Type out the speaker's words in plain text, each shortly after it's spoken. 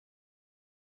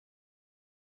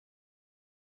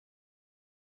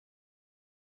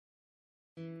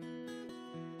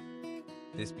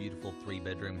This beautiful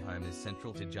 3-bedroom home is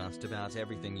central to just about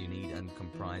everything you need and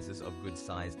comprises of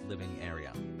good-sized living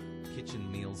area, kitchen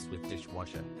meals with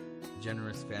dishwasher,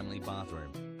 generous family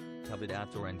bathroom, covered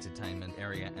outdoor entertainment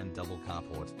area and double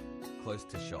carport, close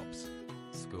to shops,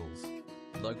 schools,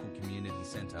 local community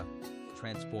center,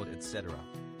 transport etc.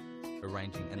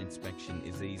 Arranging an inspection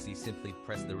is easy. Simply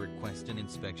press the Request an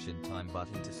Inspection Time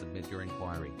button to submit your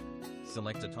inquiry.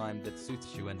 Select a time that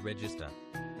suits you and register.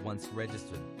 Once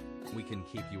registered, we can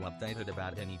keep you updated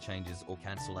about any changes or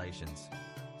cancellations.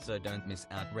 So don't miss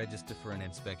out. Register for an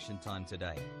inspection time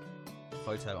today.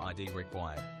 Photo ID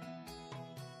required.